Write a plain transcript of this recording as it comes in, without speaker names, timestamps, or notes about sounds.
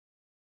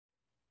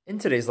In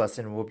today's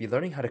lesson, we'll be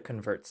learning how to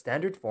convert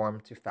standard form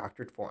to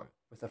factored form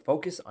with a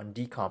focus on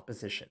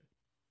decomposition.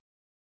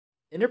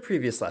 In a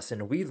previous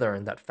lesson, we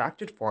learned that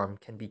factored form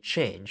can be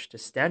changed to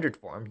standard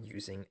form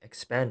using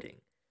expanding,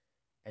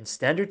 and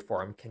standard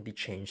form can be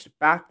changed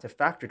back to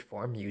factored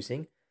form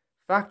using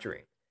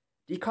factoring.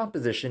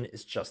 Decomposition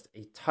is just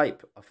a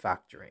type of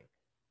factoring.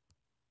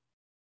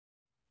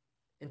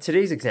 In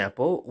today's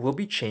example, we'll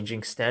be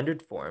changing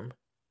standard form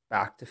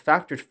back to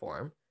factored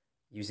form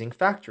using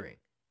factoring,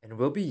 and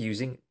we'll be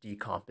using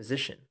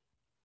decomposition.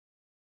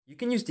 You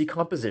can use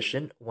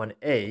decomposition when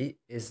a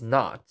is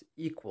not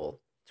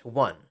equal to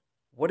 1.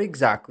 What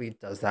exactly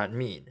does that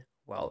mean?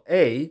 Well,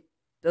 a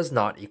does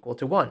not equal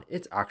to 1.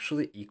 It's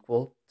actually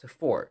equal to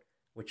 4,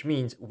 which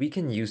means we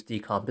can use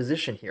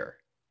decomposition here.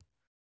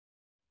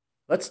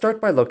 Let's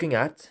start by looking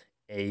at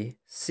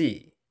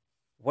AC.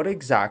 What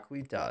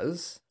exactly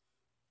does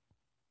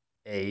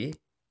AC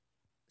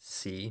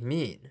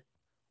mean?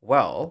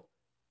 Well,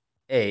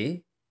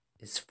 A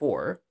is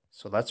 4,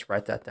 so let's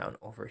write that down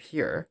over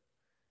here.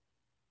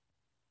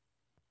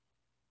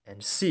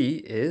 And C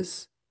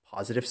is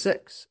positive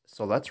 6,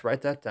 so let's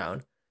write that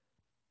down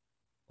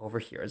over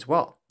here as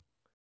well.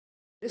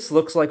 This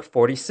looks like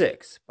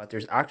 46, but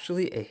there's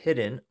actually a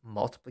hidden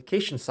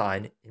multiplication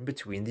sign in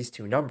between these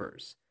two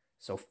numbers.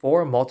 So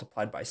 4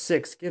 multiplied by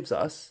 6 gives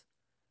us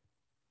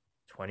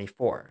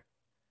 24.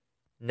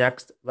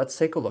 Next, let's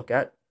take a look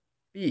at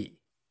B.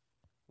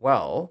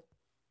 Well,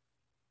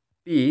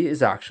 B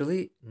is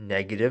actually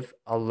negative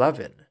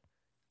 11.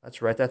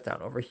 Let's write that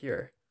down over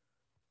here.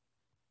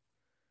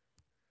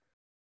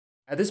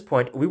 At this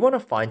point, we want to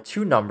find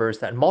two numbers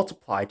that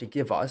multiply to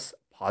give us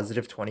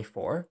positive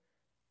 24,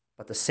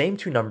 but the same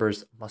two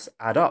numbers must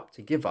add up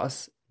to give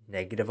us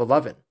negative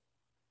 11.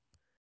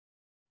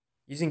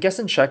 Using guess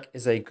and check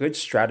is a good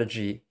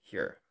strategy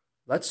here.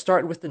 Let's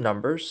start with the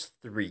numbers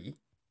 3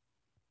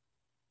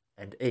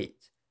 and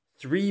 8.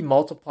 3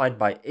 multiplied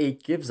by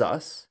 8 gives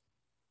us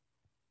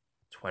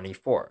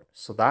 24,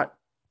 so that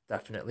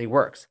definitely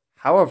works.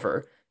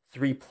 However,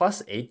 3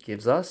 plus 8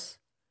 gives us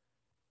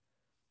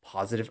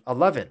positive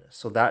 11,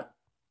 so that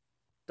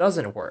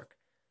doesn't work.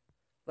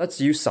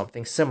 Let's use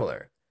something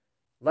similar.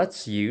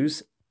 Let's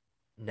use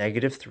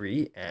negative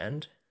 3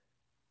 and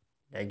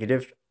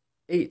negative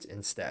 8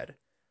 instead.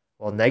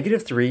 Well,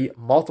 negative 3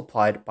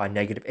 multiplied by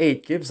negative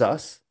 8 gives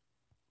us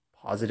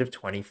positive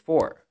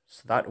 24,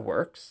 so that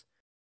works.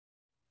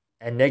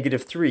 And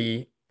negative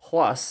 3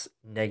 plus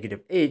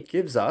negative 8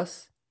 gives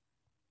us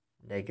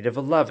negative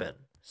 11,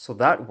 so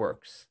that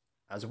works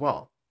as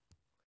well.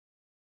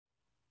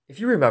 If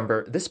you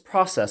remember, this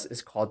process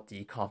is called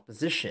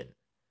decomposition.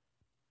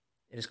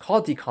 It is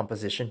called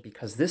decomposition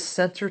because this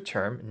center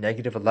term,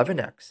 negative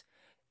 11x,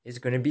 is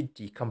going to be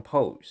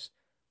decomposed.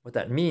 What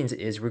that means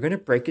is we're going to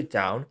break it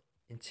down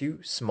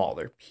into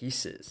smaller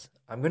pieces.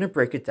 I'm going to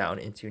break it down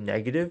into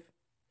negative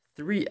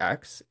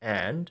 3x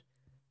and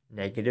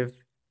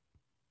negative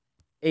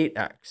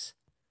 8x.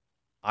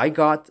 I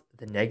got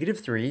the negative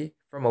 3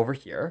 from over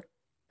here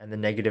and the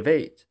negative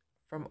 8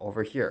 from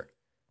over here.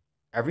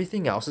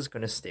 Everything else is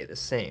going to stay the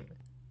same.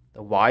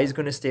 The y is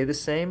going to stay the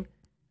same.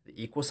 The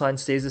equal sign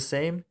stays the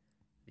same.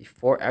 The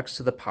 4x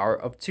to the power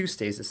of 2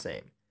 stays the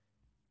same.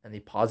 And the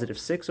positive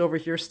 6 over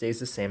here stays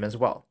the same as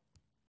well.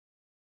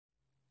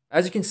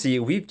 As you can see,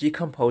 we've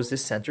decomposed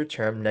this center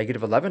term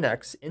negative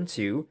 11x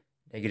into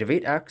negative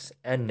 8x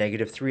and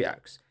negative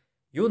 3x.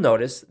 You'll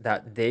notice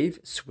that they've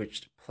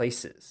switched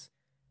places.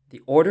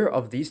 The order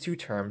of these two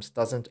terms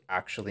doesn't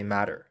actually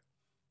matter.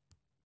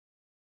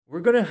 We're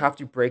going to have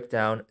to break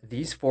down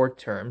these 4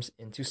 terms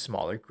into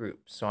smaller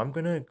groups. So I'm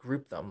going to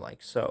group them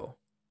like so.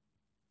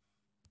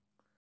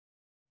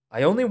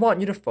 I only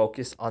want you to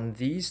focus on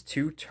these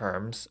 2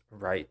 terms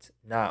right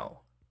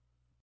now.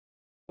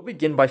 We'll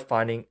begin by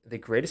finding the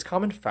greatest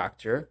common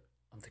factor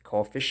of the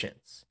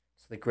coefficients.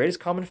 So the greatest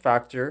common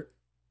factor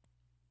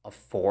of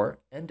 4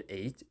 and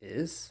 8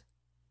 is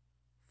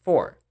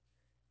 4.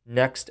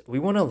 Next, we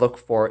want to look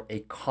for a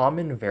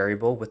common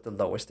variable with the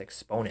lowest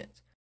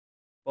exponent.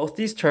 Both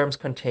these terms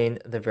contain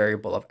the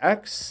variable of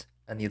x,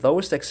 and the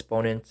lowest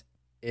exponent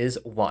is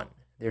 1.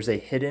 There's a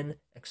hidden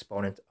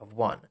exponent of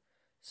 1.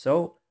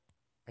 So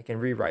I can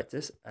rewrite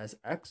this as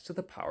x to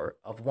the power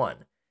of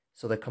 1.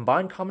 So the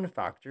combined common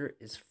factor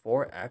is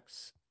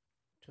 4x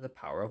to the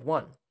power of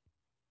 1.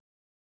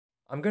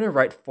 I'm going to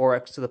write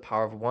 4x to the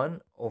power of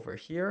 1 over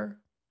here.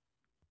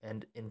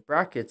 And in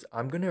brackets,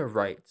 I'm going to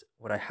write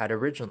what I had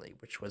originally,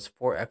 which was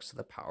 4x to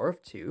the power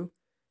of 2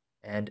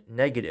 and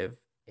negative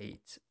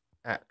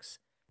 8x.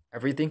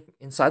 Everything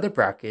inside the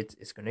bracket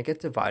is going to get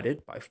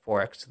divided by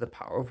 4x to the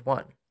power of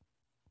 1.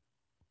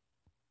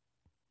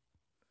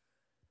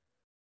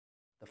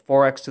 The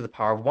 4x to the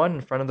power of 1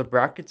 in front of the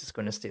brackets is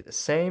going to stay the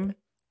same.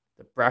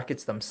 The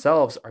brackets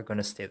themselves are going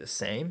to stay the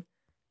same.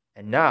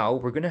 And now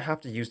we're going to have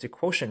to use the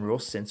quotient rule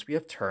since we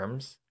have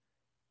terms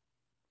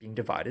being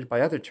divided by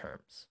other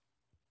terms.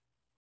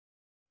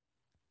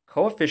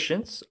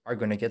 Coefficients are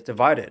going to get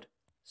divided.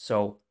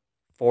 So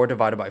 4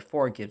 divided by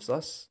 4 gives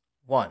us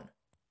 1.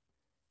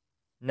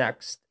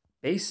 Next,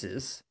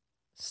 bases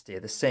stay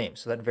the same.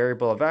 So that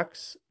variable of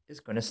x is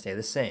going to stay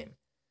the same.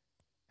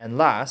 And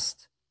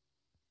last,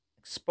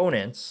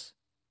 exponents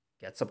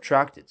get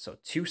subtracted. So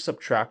 2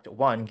 subtract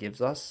 1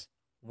 gives us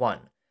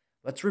 1.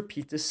 Let's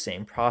repeat the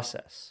same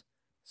process.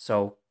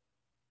 So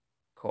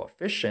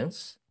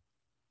coefficients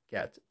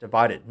get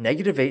divided.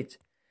 -8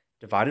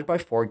 divided by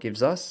 4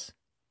 gives us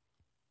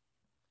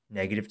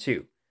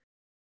 -2.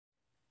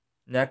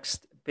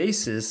 Next,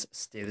 bases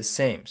stay the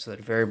same. So that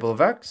variable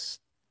of x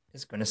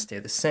is going to stay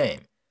the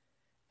same.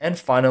 And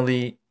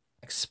finally,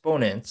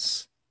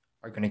 exponents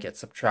are going to get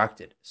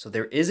subtracted. So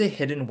there is a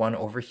hidden 1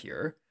 over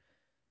here,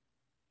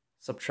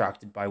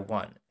 subtracted by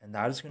 1. And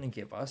that is going to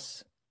give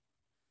us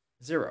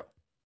 0.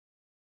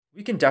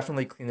 We can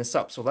definitely clean this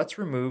up. So let's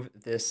remove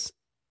this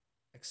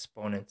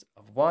exponent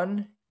of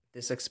 1,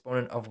 this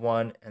exponent of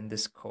 1, and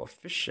this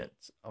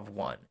coefficient of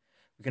 1.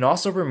 We can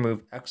also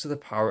remove x to the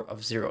power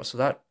of 0. So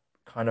that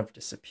kind of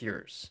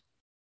disappears.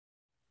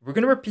 We're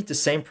going to repeat the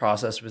same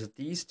process with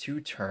these two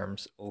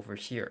terms over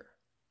here.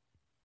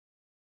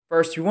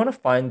 First, we want to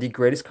find the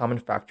greatest common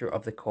factor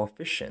of the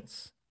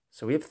coefficients.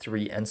 So we have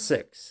 3 and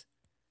 6.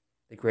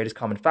 The greatest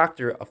common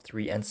factor of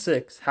 3 and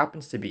 6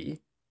 happens to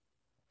be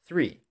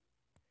 3.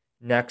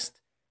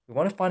 Next, we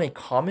want to find a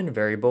common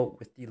variable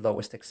with the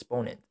lowest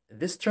exponent.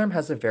 This term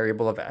has a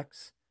variable of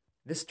x.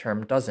 This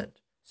term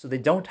doesn't. So they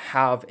don't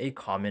have a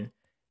common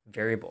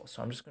variable.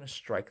 So I'm just going to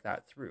strike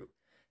that through.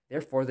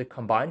 Therefore, the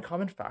combined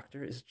common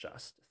factor is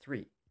just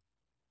 3.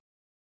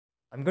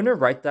 I'm going to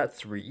write that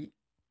 3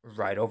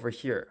 right over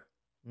here.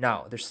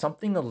 Now, there's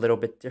something a little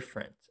bit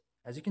different.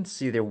 As you can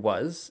see, there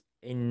was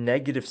a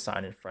negative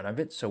sign in front of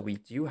it, so we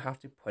do have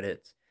to put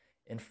it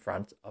in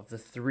front of the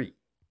 3.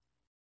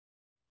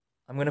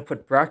 I'm going to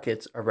put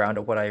brackets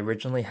around what I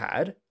originally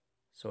had.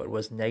 So it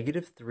was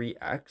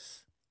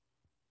 -3x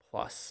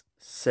plus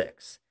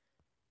 6.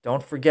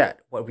 Don't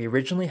forget, what we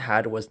originally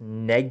had was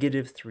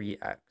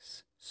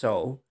 -3x.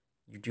 So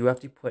you do have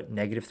to put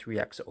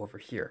 -3x over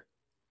here.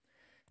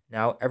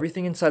 Now,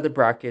 everything inside the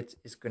bracket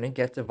is going to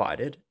get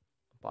divided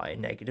by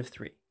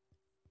 -3.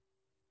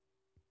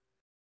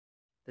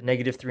 The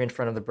 -3 in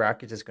front of the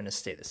bracket is going to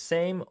stay the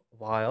same,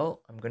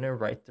 while I'm going to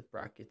write the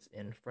brackets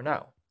in for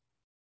now.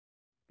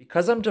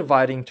 Because I'm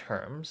dividing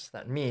terms,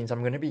 that means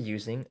I'm going to be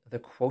using the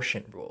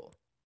quotient rule.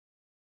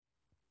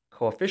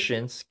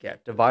 Coefficients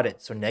get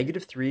divided. So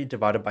 -3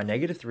 divided by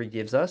 -3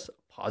 gives us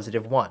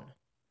 +1.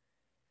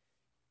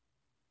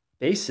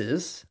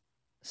 Bases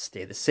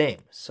stay the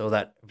same. So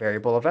that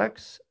variable of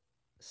x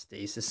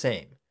stays the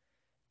same.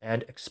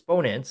 And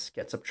exponents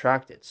get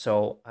subtracted.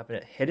 So I have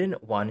a hidden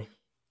 1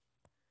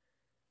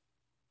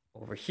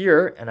 over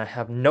here, and I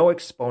have no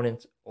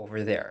exponent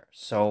over there.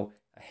 So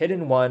a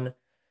hidden 1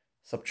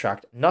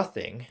 subtract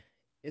nothing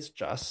is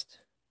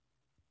just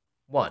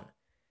 1.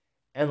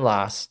 And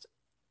last,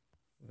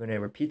 we're going to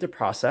repeat the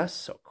process.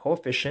 So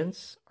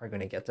coefficients are going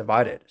to get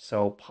divided.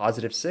 So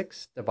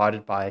 +6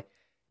 divided by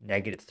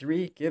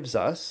 -3 gives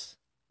us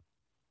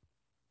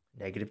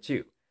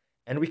 -2.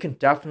 And we can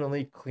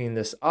definitely clean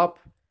this up.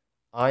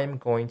 I'm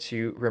going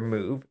to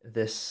remove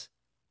this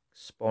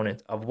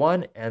exponent of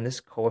 1 and this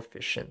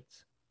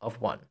coefficient of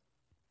 1.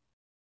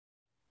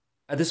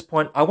 At this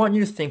point, I want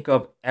you to think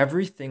of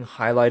everything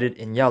highlighted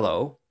in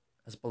yellow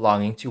as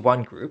belonging to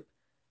one group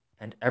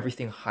and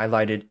everything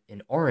highlighted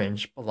in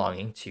orange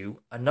belonging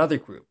to another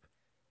group.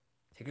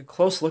 Take a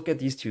close look at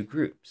these two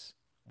groups.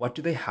 What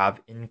do they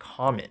have in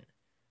common?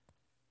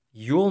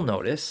 You'll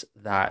notice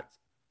that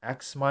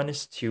x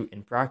minus 2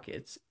 in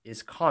brackets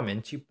is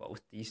common to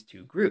both these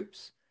two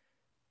groups.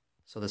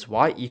 So this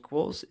y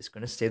equals is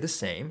going to stay the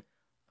same.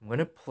 I'm going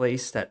to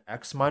place that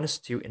x minus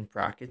 2 in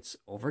brackets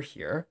over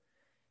here.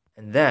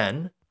 And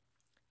then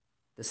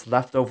this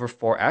leftover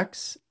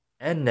 4x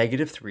and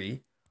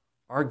 -3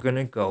 are going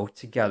to go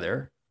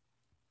together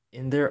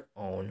in their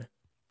own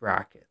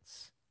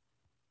brackets.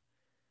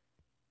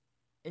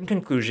 In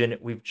conclusion,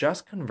 we've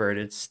just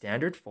converted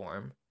standard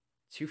form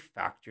to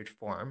factored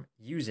form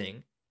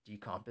using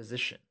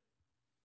decomposition.